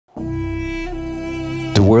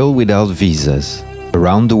World Without Visas,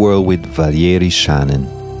 Around the World with Valery Shanin.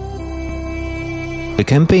 The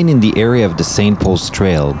campaign in the area of the St. Paul's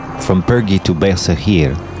Trail, from Perge to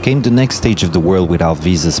Beyshehir, came the next stage of the World Without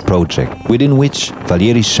Visas project, within which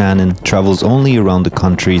Valery Shanin travels only around the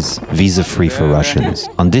countries visa-free for Russians.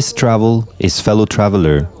 On this travel, his fellow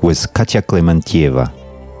traveler was Katya Klementieva.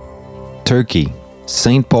 Turkey,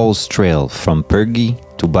 St. Paul's Trail from Perge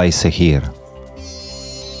to Beyshehir.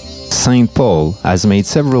 St. Paul has made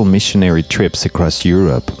several missionary trips across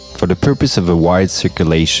Europe for the purpose of a wide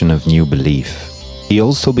circulation of new belief. He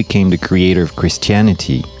also became the creator of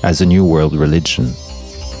Christianity as a new world religion.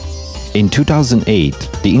 In 2008,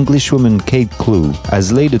 the Englishwoman Keith Clow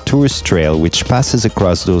has laid a tourist trail which passes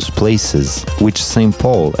across those places which St.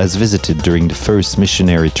 Paul has visited during the first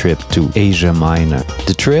missionary trip to Asia Minor.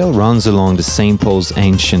 The trail runs along the St. Paul's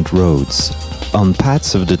ancient roads, on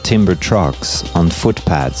paths of the timber trucks, on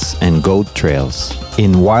footpaths and goat trails,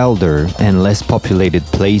 in wilder and less populated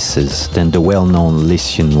places than the well-known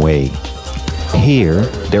Lycian Way. Here,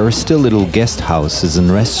 there are still little guest houses and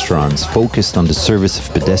restaurants focused on the service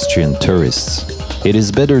of pedestrian tourists. It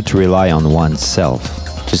is better to rely on oneself,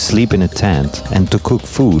 to sleep in a tent and to cook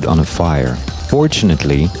food on a fire.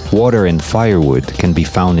 Fortunately, water and firewood can be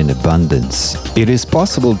found in abundance. It is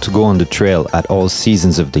possible to go on the trail at all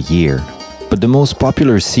seasons of the year, but the most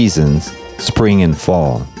popular seasons, spring and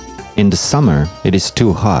fall. In the summer, it is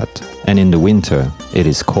too hot, and in the winter, it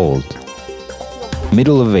is cold.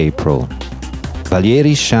 Middle of April.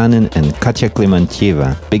 Valery Shanin and Katya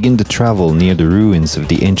Klementieva begin to travel near the ruins of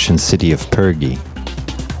the ancient city of Perge.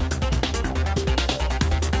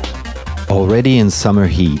 Already in summer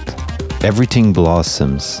heat, everything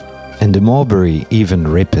blossoms, and the mulberry even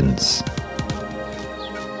ripens.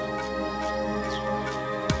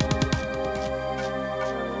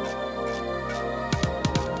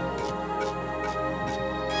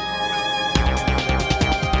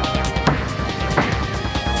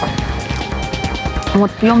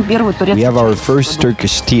 We have our first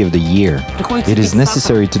Turkish tea of the year. It is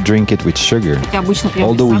necessary to drink it with sugar,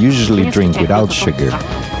 although we usually drink without sugar.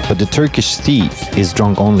 But the Turkish tea is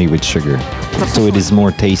drunk only with sugar, so it is more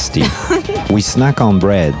tasty. We snack on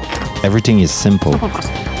bread. Everything is simple.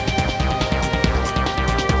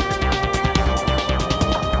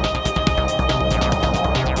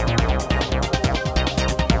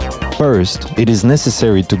 First, it is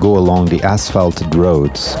necessary to go along the asphalted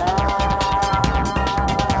roads.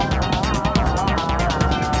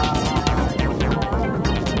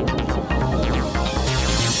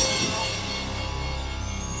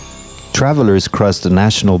 Travelers cross the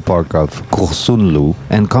national park of Kursunlu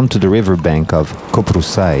and come to the riverbank of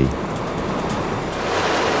Koprusay.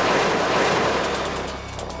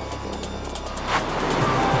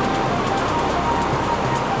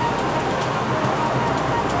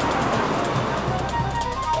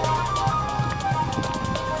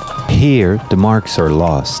 Here, the marks are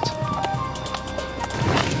lost.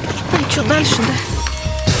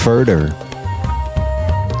 Further,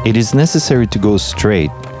 it is necessary to go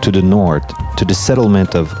straight to the north, to the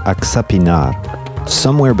settlement of Aksapinar.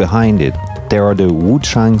 Somewhere behind it, there are the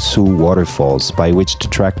Wuchangsu waterfalls by which the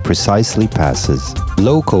track precisely passes.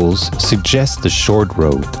 Locals suggest the short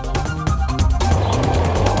road.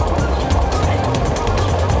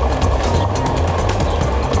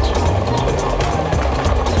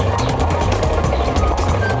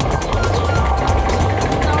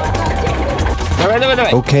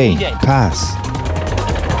 Okay, pass.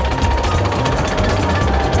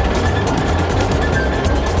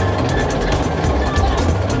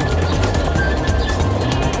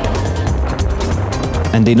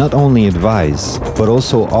 And they not only advise, but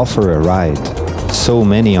also offer a ride. So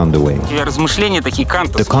many on the way.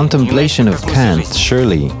 The contemplation of Kant,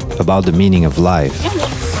 surely, about the meaning of life.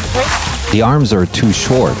 The arms are too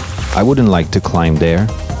short. I wouldn't like to climb there.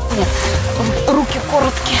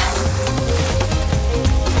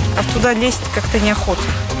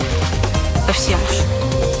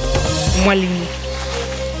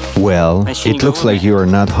 Well, it looks like you are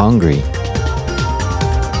not hungry.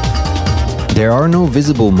 There are no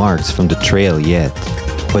visible marks from the trail yet,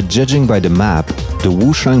 but judging by the map, the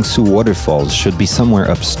Wuchangsu waterfalls should be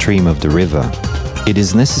somewhere upstream of the river. It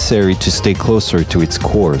is necessary to stay closer to its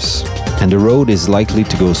course, and the road is likely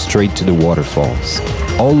to go straight to the waterfalls.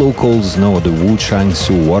 All locals know the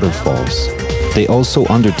Wuchangsu waterfalls. They also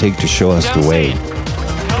undertake to show us the way.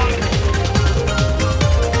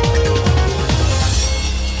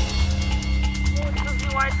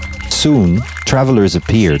 Soon, travelers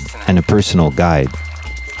appeared and a personal guide.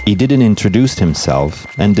 He didn't introduce himself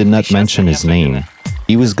and did not mention his name.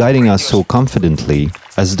 He was guiding us so confidently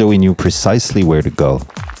as though he knew precisely where to go.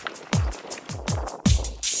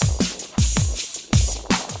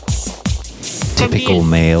 Typical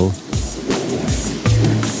male.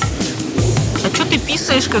 А чё ты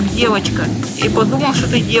писаешь как девочка? И подумал, что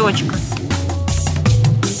ты девочка.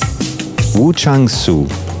 Wuchangsu,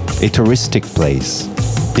 a touristic place.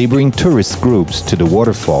 They bring tourist groups to the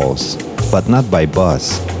waterfalls, but not by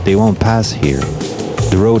bus. They won't pass here.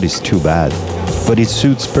 The road is too bad, but it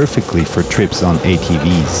suits perfectly for trips on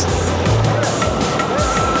ATVs.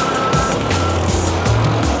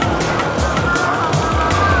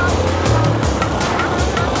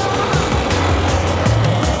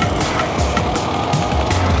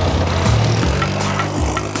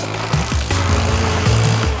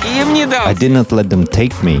 I did not let them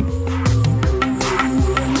take me.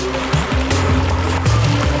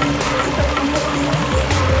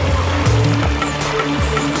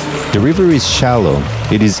 The river is shallow.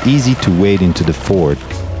 It is easy to wade into the ford,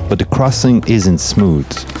 but the crossing isn't smooth.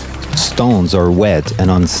 Stones are wet and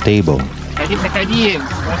unstable.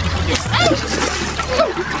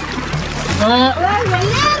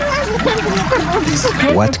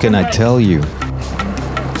 What can I tell you?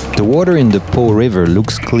 The water in the Po River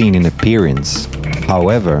looks clean in appearance.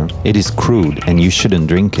 However, it is crude and you shouldn't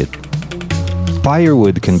drink it.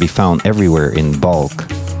 Firewood can be found everywhere in bulk.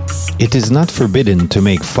 It is not forbidden to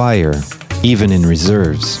make fire, even in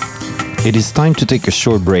reserves. It is time to take a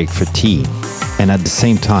short break for tea, and at the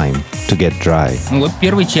same time, to get dry.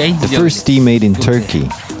 The first tea made in Turkey,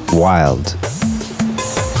 wild.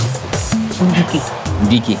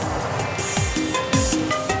 Дикий.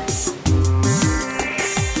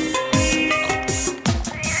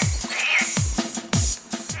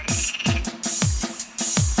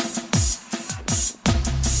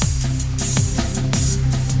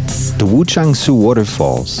 The Wuchangsu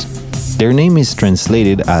waterfalls. Their name is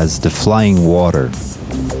translated as the flying water.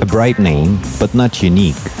 A bright name, but not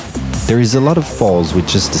unique. There is a lot of falls with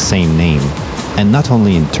just the same name, and not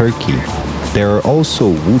only in Turkey. There are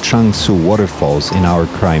also Wuchangsu waterfalls in our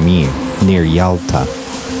Crimea, near Yalta.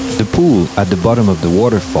 The pool at the bottom of the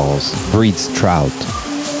waterfalls breeds trout.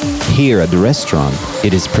 Here at the restaurant,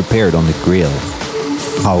 it is prepared on the grill.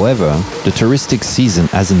 However, the touristic season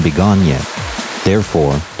hasn't begun yet.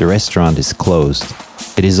 Therefore, the restaurant is closed.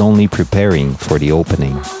 It is only preparing for the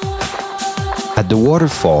opening. At the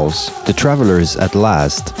waterfalls, the travelers at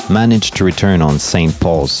last managed to return on St.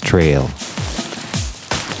 Paul's Trail.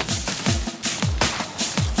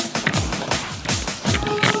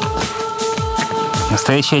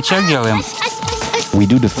 Настоящий очаг делаем. We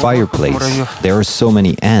do the fireplace. There are so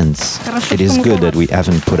many ants. It is good that we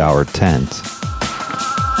haven't put our tent.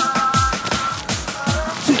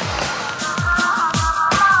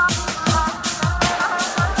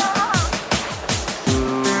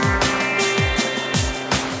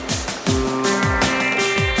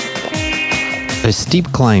 A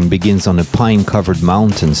steep climb begins on a pine-covered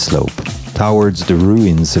mountain slope towards the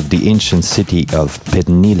ruins of the ancient city of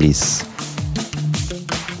Pednilis.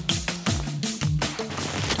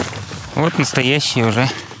 Вот настоящая уже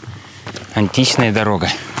античная дорога,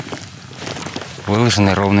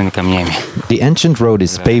 выложенная ровными камнями. The ancient road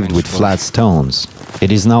is paved with flat stones.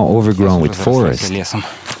 It is now overgrown with forest. Лесом.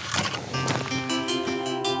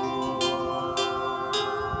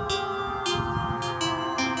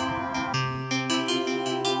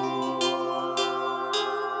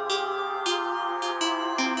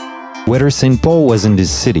 Whether St. Paul was in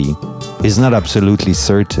this city is not absolutely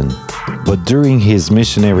certain, but during his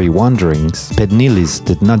missionary wanderings, Pednilis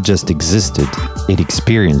did not just existed, it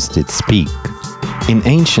experienced its peak. In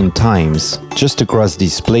ancient times, just across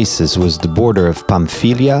these places was the border of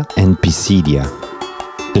Pamphylia and Pisidia.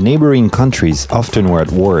 The neighboring countries often were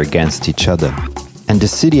at war against each other, and the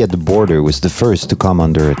city at the border was the first to come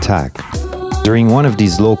under attack. During one of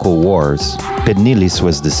these local wars, Pednilis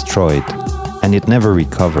was destroyed, and it never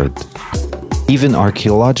recovered. Even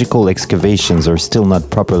archaeological excavations are still not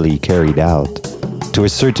properly carried out. To a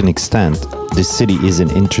certain extent, this city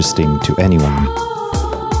isn't interesting to anyone.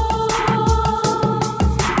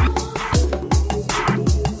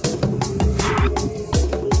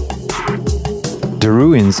 The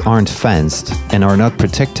ruins aren't fenced and are not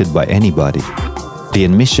protected by anybody. The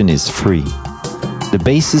admission is free. The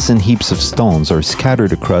bases and heaps of stones are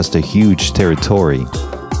scattered across the huge territory.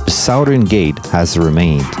 The southern gate has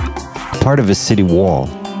remained, part of a city wall,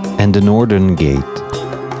 and the northern gate.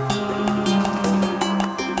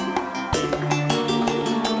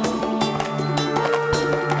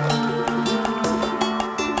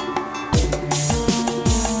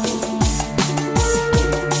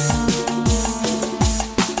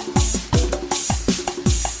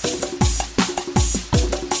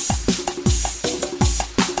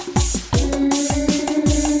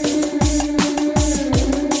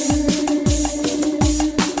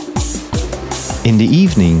 the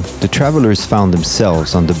evening, the travelers found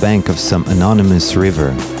themselves on the bank of some anonymous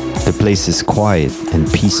river. The place is quiet and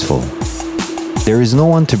peaceful. There is no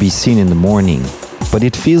one to be seen in the morning, but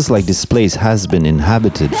it feels like this place has been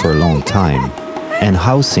inhabited for a long time, and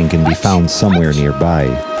housing can be found somewhere nearby.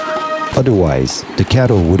 Otherwise, the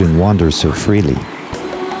cattle wouldn't wander so freely.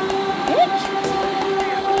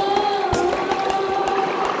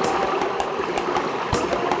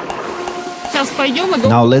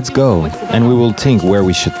 Now let's go, and we will think where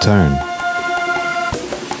we should turn.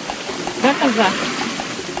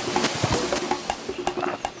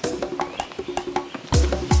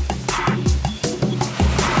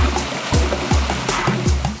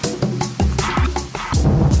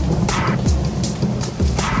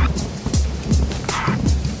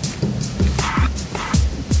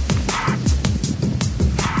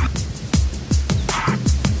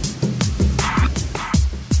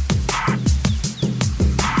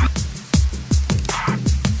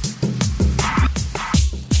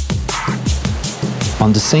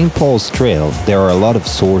 On the St. Paul's Trail, there are a lot of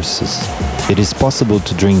sources. It is possible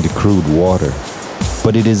to drink the crude water,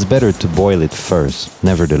 but it is better to boil it first,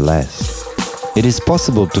 nevertheless. It is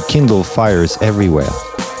possible to kindle fires everywhere.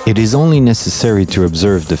 It is only necessary to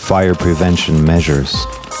observe the fire prevention measures,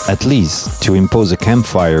 at least to impose a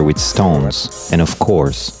campfire with stones, and of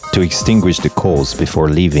course, to extinguish the coals before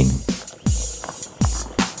leaving.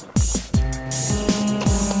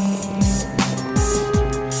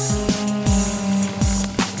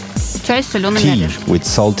 Tea with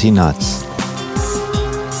salty nuts.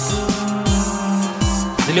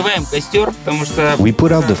 We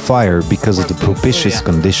put out the fire because of the propitious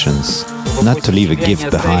conditions, not to leave a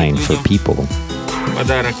gift behind for people.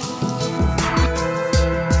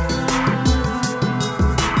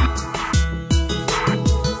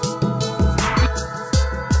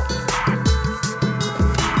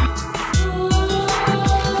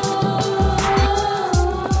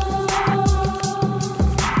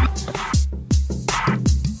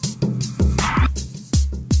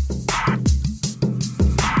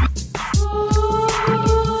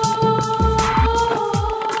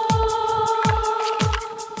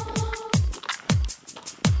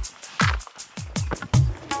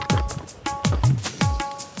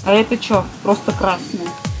 А это что? Просто красное.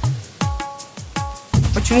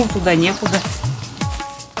 Почему туда некуда?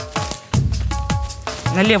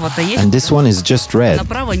 Налево-то есть? And this one is just red.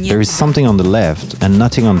 There is something on the left and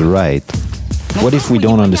nothing on the right. What if we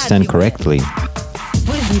don't understand correctly?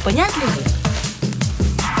 Вы же непонятливы?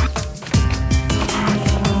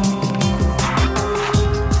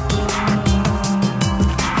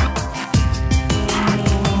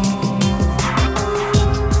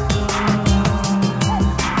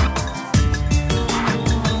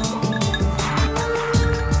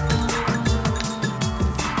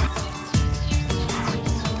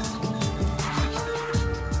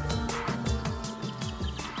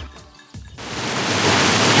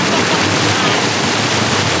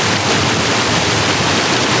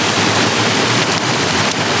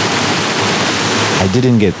 I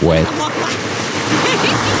didn't get wet.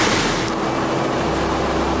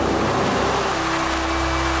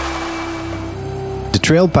 The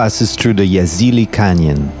trail passes through the Yazili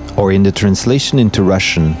Canyon, or in the translation into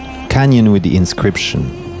Russian, canyon with the inscription.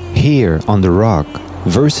 Here, on the rock,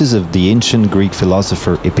 verses of the ancient Greek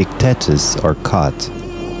philosopher Epictetus are cut.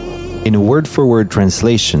 In a word-for-word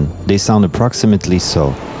translation, they sound approximately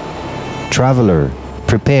so. Traveler,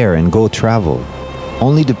 prepare and go travel.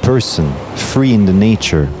 Only the person, free in the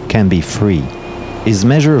nature, can be free. His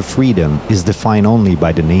measure of freedom is defined only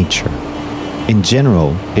by the nature. In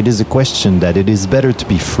general, it is a question that it is better to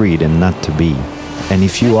be free than not to be. And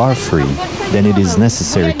if you are free, then it is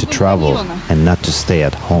necessary to travel and not to stay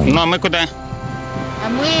at home.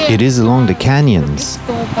 It is along the canyons.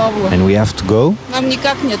 And we have to go?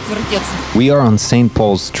 We are on St.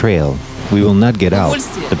 Paul's Trail. We will not get out.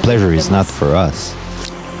 The pleasure is not for us.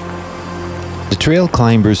 The trail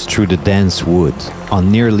climbers through the dense woods on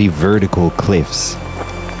nearly vertical cliffs.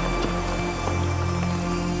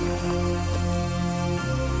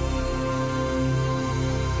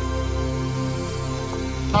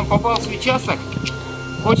 Нам попался участок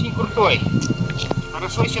очень крутой.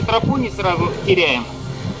 Хорошо, еще тропу не сразу теряем.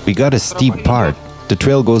 We got a steep part. The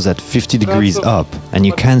trail goes at 50 degrees up, and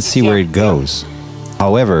you can't see where it goes.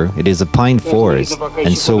 However, it is a pine forest,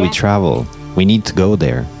 and so we travel. We need to go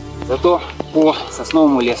there. Зато по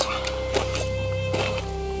сосновому лесу.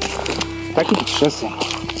 Так и путешествуем.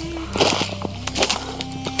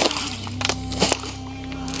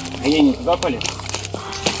 А я не туда полез.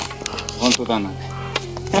 Вон туда надо.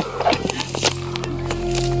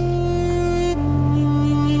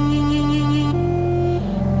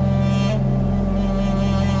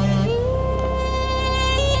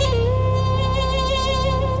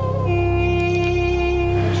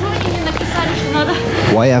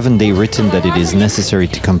 Why haven't they written that it is necessary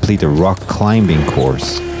to complete a rock climbing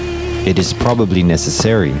course? It is probably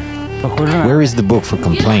necessary. Where is the book for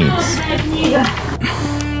complaints?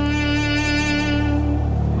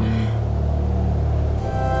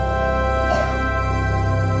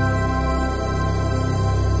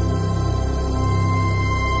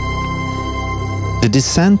 The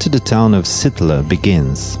descent to the town of Sitla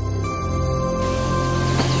begins.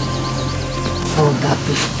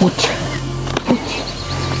 Солдаты в путь.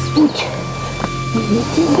 Путь. Для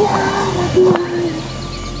тебя, родная.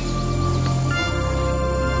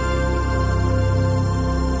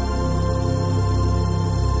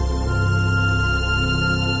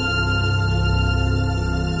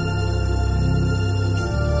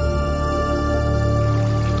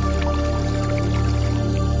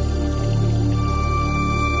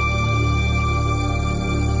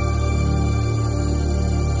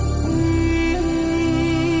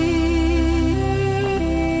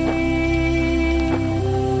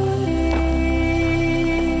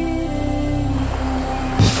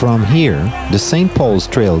 From here, the St. Paul's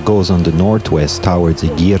Trail goes on the northwest towards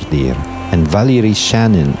Girdir, and Valery,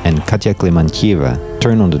 Shanin and Katya Klementieva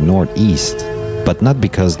turn on the northeast, but not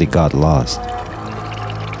because they got lost.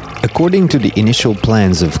 According to the initial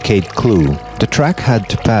plans of Keith Clow, the track had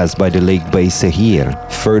to pass by the lake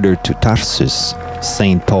Beyshehir, further to Tarsus,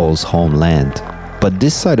 St. Paul's homeland. But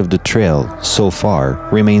this side of the trail, so far,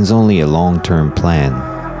 remains only a long-term plan.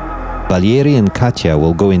 Valery and Katya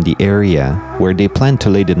will go in the area where they plan to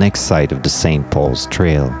lay the next site of the St. Paul's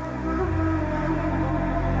Trail.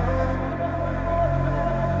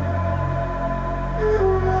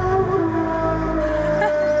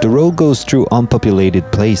 The road goes through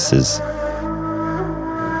unpopulated places.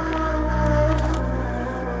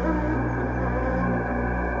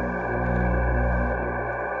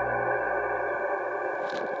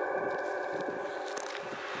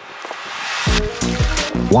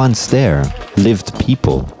 Once there lived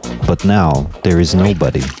people, but now there is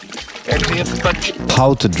nobody.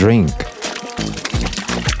 How to drink?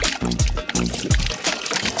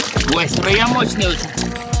 Ой, строя мощные очень.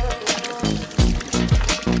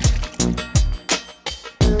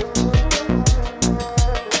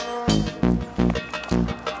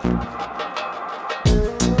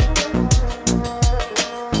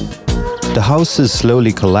 The houses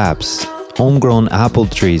slowly collapse. Homegrown apple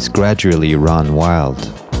trees gradually run wild.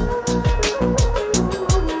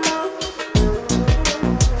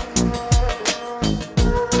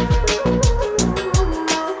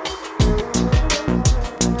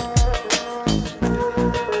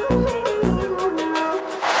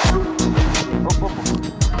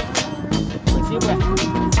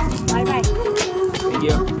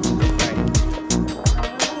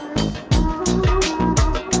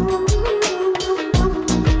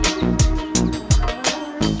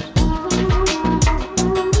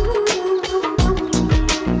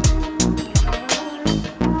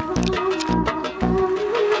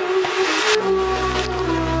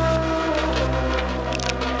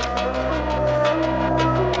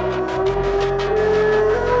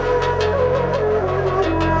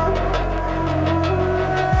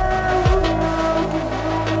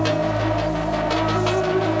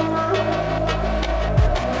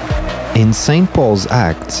 In St. Paul's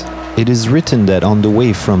Acts, it is written that on the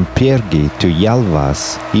way from Perge to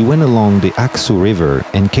Yalvas, he went along the Aksu River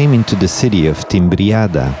and came into the city of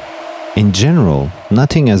Timbriada. In general,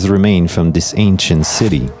 nothing has remained from this ancient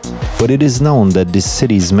city, but it is known that this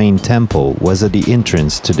city's main temple was at the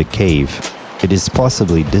entrance to the cave. It is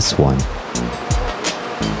possibly this one.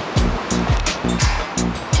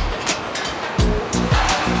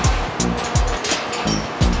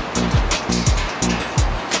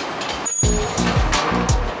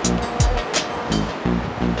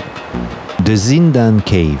 The Zindan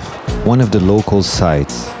Cave, one of the local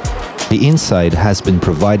sites. The inside has been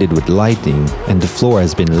provided with lighting and the floor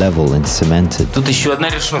has been level and cemented. Тут еще одна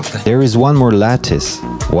решетка. There is one more lattice.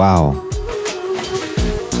 Wow.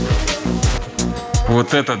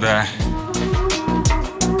 Вот это да.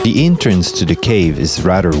 The entrance to the cave is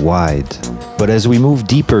rather wide, but as we move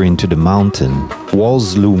deeper into the mountain,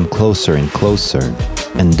 walls loom closer and closer.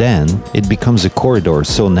 And then, it becomes a corridor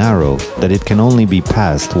so narrow that it can only be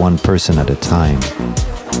passed one person at a time.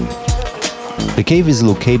 The cave is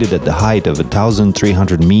located at the height of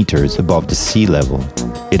 1,300 meters above the sea level.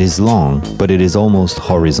 It is long, but it is almost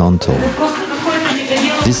horizontal.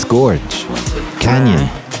 This gorge, canyon.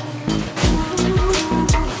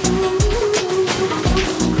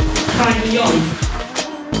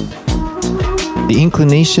 The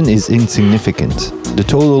inclination is insignificant. The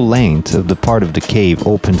total length of the part of the cave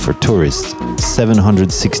open for tourists,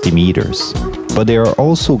 760 meters. But there are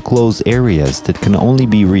also closed areas that can only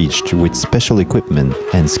be reached with special equipment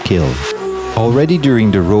and skill. Already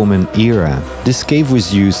during the Roman era, this cave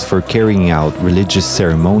was used for carrying out religious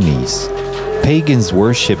ceremonies. Pagans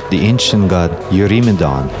worshipped the ancient god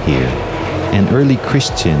Eurymedon here, and early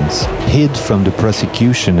Christians hid from the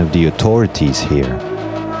prosecution of the authorities here.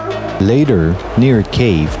 Later, near a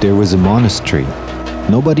cave, there was a monastery.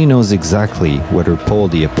 Nobody knows exactly whether Paul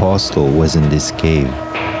the Apostle was in this cave.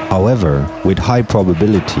 However, with high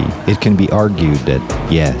probability, it can be argued that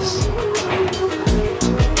yes.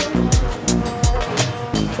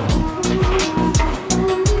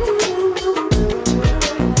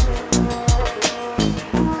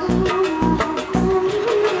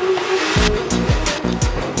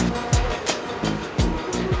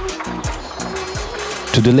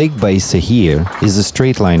 To the lake Beyshehir is a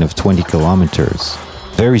straight line of 20 kilometers.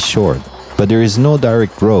 Very short, but there is no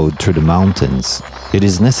direct road through the mountains. It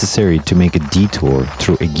is necessary to make a detour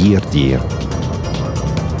through Egirdir.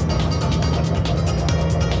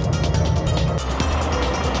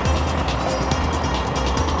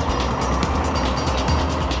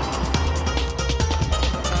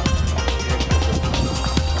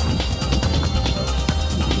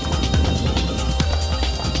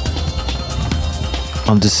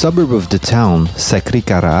 On the suburb of the town,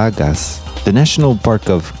 Sakri-Karaagas, the national park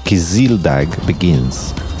of Kizildag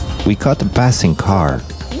begins. We caught a passing car.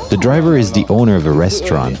 The driver is the owner of a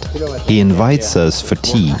restaurant. He invites us for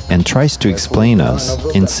tea and tries to explain us,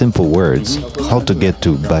 in simple words, how to get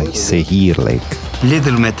to Beyshehir Lake.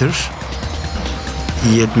 Little meter,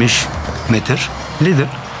 70 metre, little.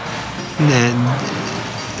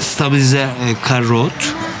 Stabilize car road,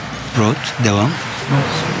 devam.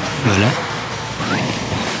 Böyle.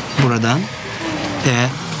 Buradan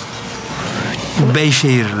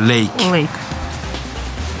Beyshehir Lake.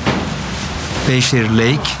 Beyshehir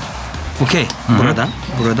Lake. Okay. Buradan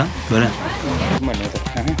böyle.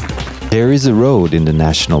 There is a road in the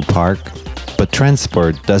national park, but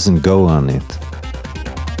transport doesn't go on it.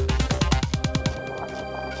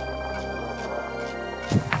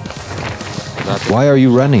 Why are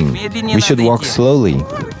you running? We should walk slowly.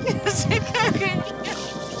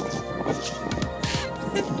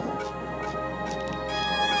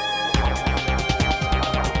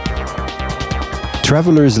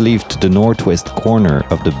 Travelers leave to the northwest corner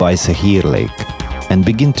of the Beyshehir Lake and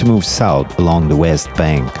begin to move south along the west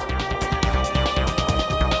bank.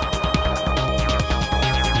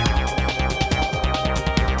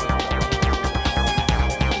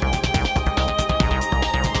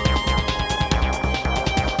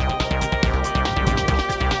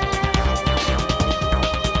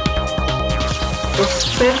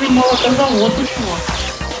 Перший молокозавод ушло.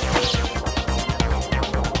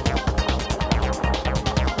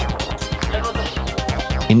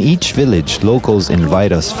 In each village, locals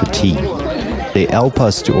invite us for tea. They help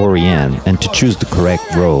us to orient and to choose the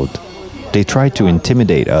correct road. They try to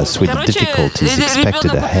intimidate us with the difficulties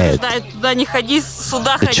expected ahead.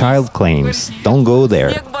 The child claims, "Don't go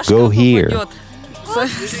there, go here."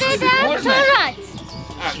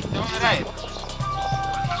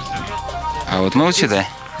 А вот научите?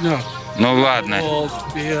 Ну ладно.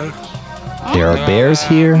 There are bears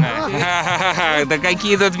here? Да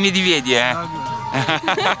какие тут медведи, а?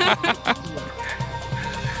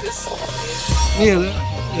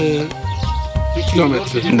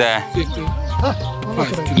 Да.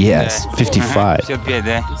 Yes, 55. 55,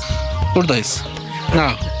 да. Buradayız.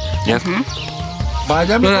 Now. Yes.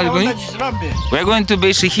 Where are you going? We're going to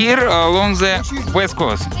Beyshehir along the west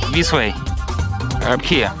coast, this way. Up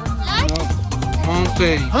here.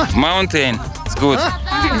 Mountain. Mountain. It's good.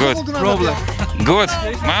 Good. Problem. Good.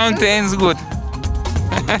 Mountains good.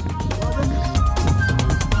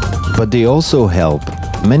 But they also help.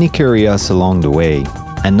 Many carry us along the way,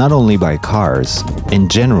 and not only by cars, in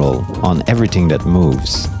general, on everything that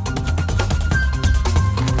moves.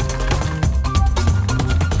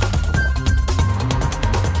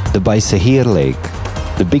 The Beyshehir Lake,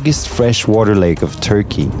 the biggest freshwater lake of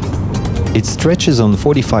Turkey. It stretches on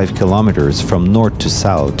 45 kilometers from north to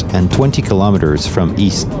south and 20 kilometers from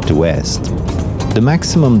east to west. The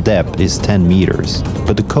maximum depth is 10 meters,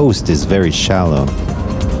 but the coast is very shallow.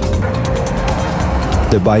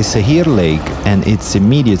 The Beyshehir Lake and its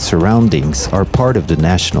immediate surroundings are part of the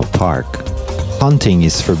national park. Hunting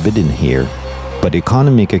is forbidden here, but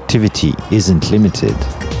economic activity isn't limited.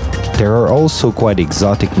 There are also quite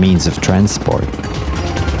exotic means of transport.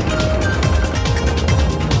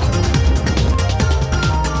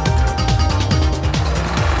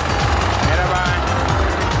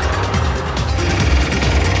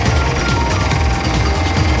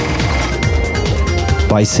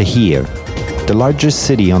 Beyshehir, the largest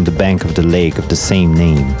city on the bank of the lake of the same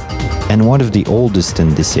name, and one of the oldest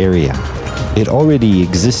in this area. It already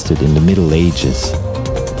existed in the Middle Ages.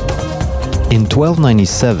 In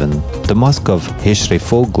 1297, the mosque of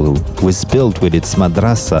Hishrefoglu was built with its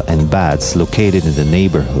madrasa and baths located in the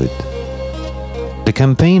neighborhood. The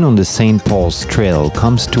campaign on the St. Paul's Trail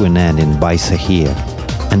comes to an end in Beyshehir,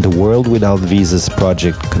 and the World Without Visas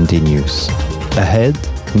project continues. Ahead,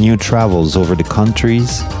 new travels over the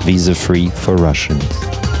countries, visa-free for Russians.